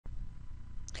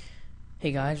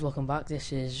Hey guys, welcome back.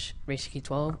 This is Tekkit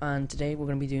 12, and today we're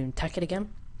going to be doing Tekkit again.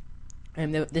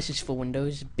 This is for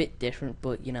Windows, a bit different,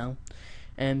 but you know.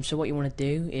 So what you want to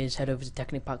do is head over to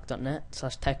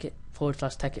technicpack.net/Tekkit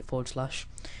 /Tekkit/.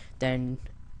 Then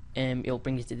it'll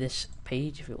bring you to this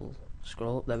page. If it will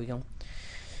scroll up, there we go.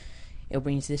 It'll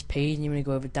bring you to this page, and you want to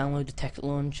go over download the Tekkit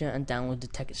launcher and download the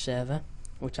Tekkit server,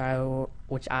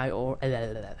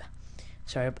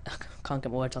 sorry, I can't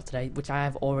get my words out today. Which I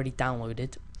have already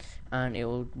downloaded. And it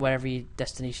will, wherever your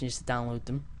destination is to download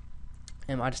them.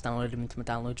 I just downloaded them into my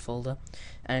downloads folder.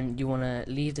 And you want to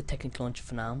leave the Tekkit launcher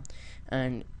for now,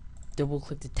 and double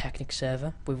click the Tekkit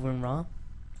server with WinRAR.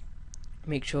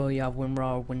 Make sure you have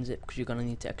WinRAR or WinZip because you're going to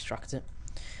need to extract it.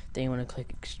 Then you want to click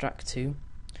extract to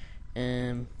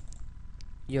your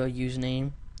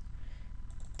username,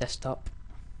 desktop.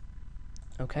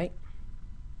 Okay.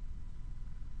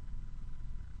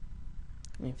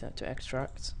 Leave that to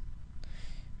extract.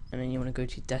 And then you want to go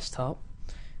to desktop,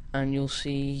 and you'll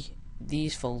see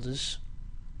these folders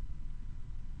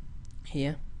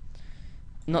here.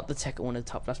 Not the Tekkit one at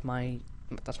the top. That's my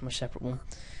separate one.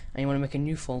 And you want to make a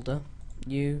new folder.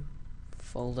 New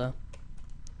folder.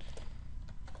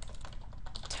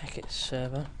 Tekkit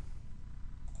server.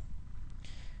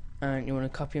 And you want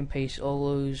to copy and paste all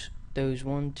those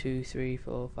 1, 2, 3,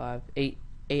 4, 5, 8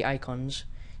 icons.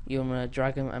 You want to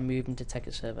drag them and move them to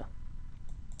Tekkit server.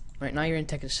 Right, now you're in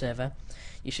Tekkit server,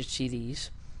 you should see these,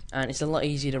 and it's a lot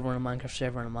easier to run a Minecraft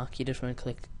server on a Mac. You just want to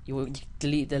click, you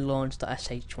delete the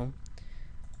launch.sh one.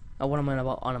 Now what am I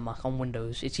about on a Mac? On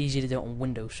Windows, it's easier to do it on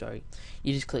Windows, sorry.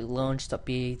 You just click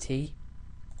launch.bat.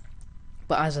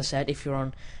 But as I said, if you're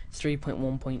on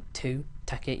 3.1.2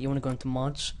 Tekkit, you want to go into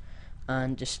mods,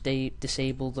 and just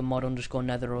disable the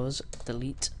mod_netherose,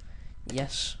 delete,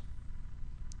 yes.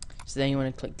 So then you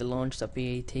want to click the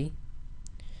launch.bat.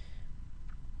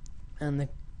 And the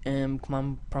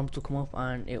command prompt will come up,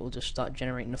 and it will just start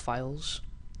generating the files.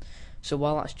 So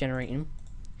while that's generating,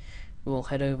 we'll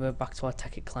head over back to our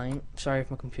Tekkit client. Sorry if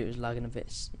my computer's lagging a bit,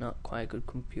 it's not quite a good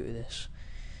computer this.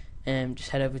 Just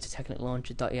head over to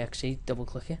techniclauncher.exe, double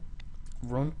click it,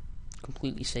 run,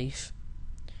 completely safe,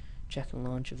 check and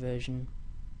launcher version.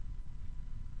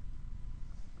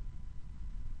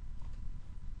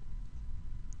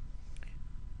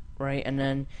 Right, and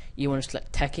then you want to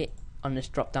select Tekkit on this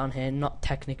drop down here, not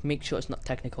Technic. Make sure it's not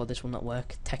technical, this will not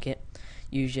work. Tekkit.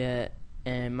 Use your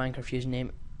Minecraft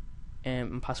username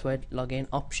and password. Login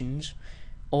options.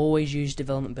 Always use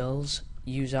development builds.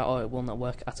 Use that or it will not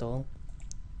work at all.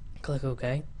 Click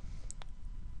OK.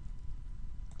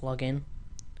 Login.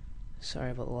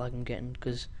 Sorry about the lag I'm getting.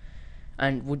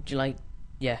 And would you like,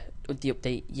 with the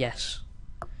update? Yes.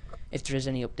 If there is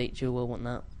any updates, you will want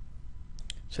that.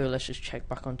 So let's just check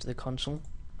back onto the console.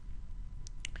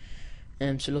 So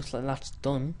it looks like that's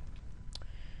done.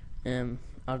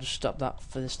 I'll just stop that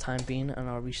for this time being, and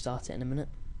I'll restart it in a minute.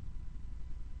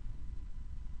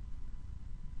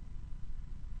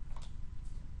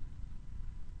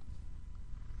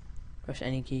 Press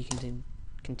any key,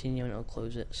 continue, and it'll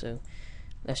close it. So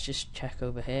let's just check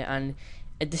over here. And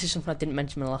this is something I didn't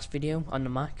mention in the last video on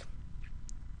the Mac.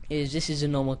 This is a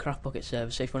normal Craft Bucket server.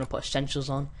 So if you want to put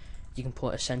essentials on, you can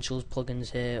put essentials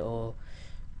plugins here, or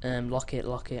lock it,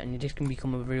 and you just can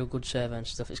become a real good server and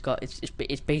stuff.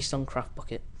 It's based on Craft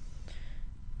Bucket.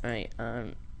 Right,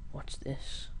 and watch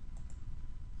this.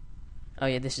 Oh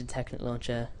yeah, this is the Tekkit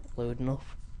launcher loading up.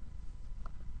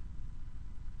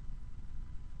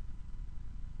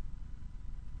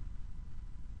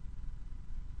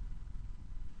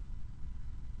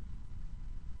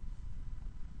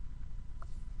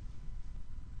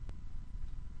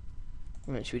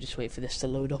 Right, should we just wait for this to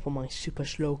load up on my super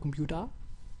slow computer?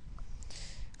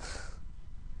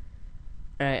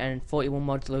 Alright, and 41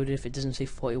 mods loaded. If it doesn't say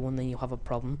 41, then you'll have a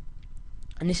problem.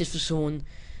 And this is for someone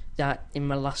that in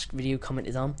my last video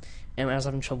commented on, and I was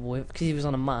having trouble with, because he was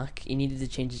on a Mac. He needed to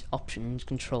change his options,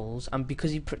 controls, and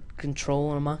because he put control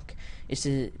on a Mac, is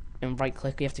to right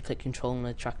click. You have to click control on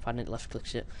the trackpad, and it left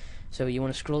clicks it. So you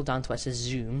want to scroll down to where it says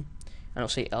zoom, and it'll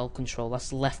say L control.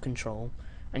 That's left control.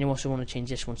 And you also want to change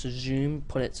this one. So zoom,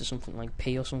 put it to something like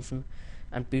P or something,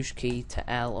 and boost key to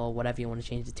L or whatever you want to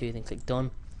change it to. Then click done.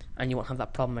 And you won't have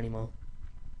that problem anymore.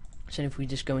 So if we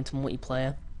just go into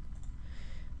multiplayer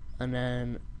and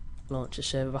then launch the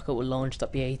server back up with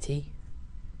launch.bat.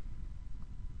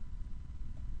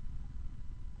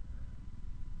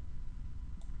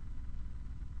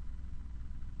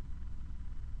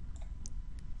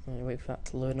 Wait for that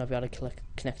to load, and I'll be able to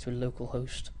connect to a local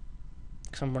host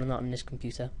because I'm running that on this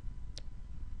computer.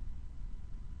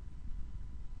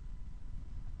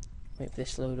 Wait for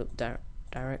this to load up.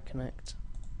 Direct connect.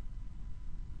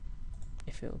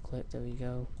 if it'll click. There we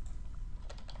go.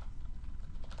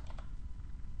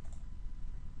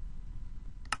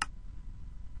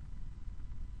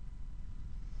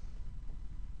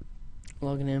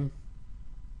 Logging in.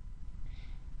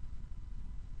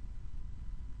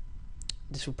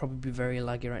 This will probably be very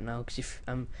laggy right now because if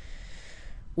I'm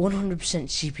 100%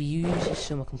 CPU user,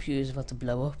 so my computer's about to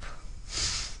blow up.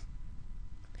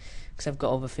 Because I've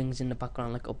got other things in the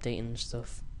background like updating and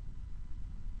stuff.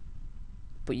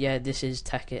 But yeah, this is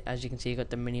Tekkit. As you can see, you got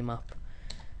the mini map,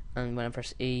 and when I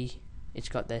press E, it's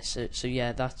got this. So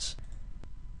yeah, that's.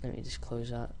 Let me just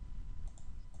close that.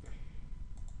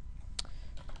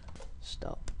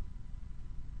 Stop.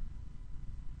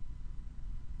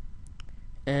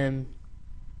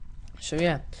 So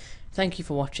yeah, thank you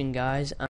for watching, guys.